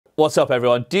What's up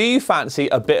everyone? Do you fancy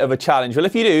a bit of a challenge? Well,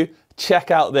 if you do,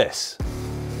 check out this.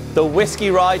 The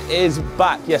Whiskey Ride is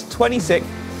back. Yes, 26th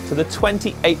to the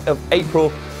 28th of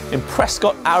April in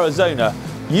Prescott, Arizona.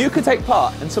 You could take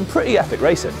part in some pretty epic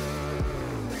racing.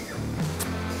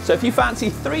 So if you fancy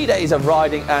 3 days of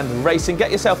riding and racing, get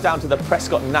yourself down to the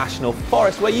Prescott National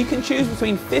Forest, where you can choose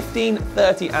between 15,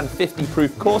 30 and 50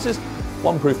 proof courses,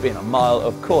 one proof being a mile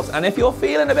of course. And if you're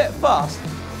feeling a bit fast,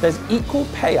 there's equal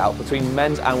payout between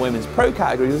men's and women's pro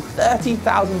categories with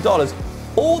 $30,000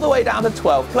 all the way down to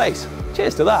 12th place.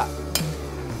 Cheers to that.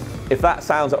 If that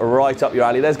sounds right up your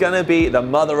alley, there's going to be the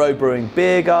Mother Row Brewing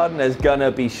Beer Garden, there's going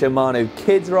to be Shimano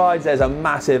Kids Rides, there's a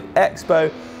massive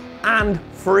expo and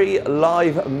free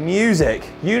live music.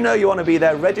 You know you want to be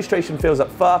there, registration fills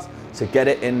up fast, so get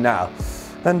it in now.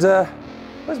 And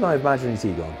where's my imaginary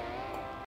tea gone?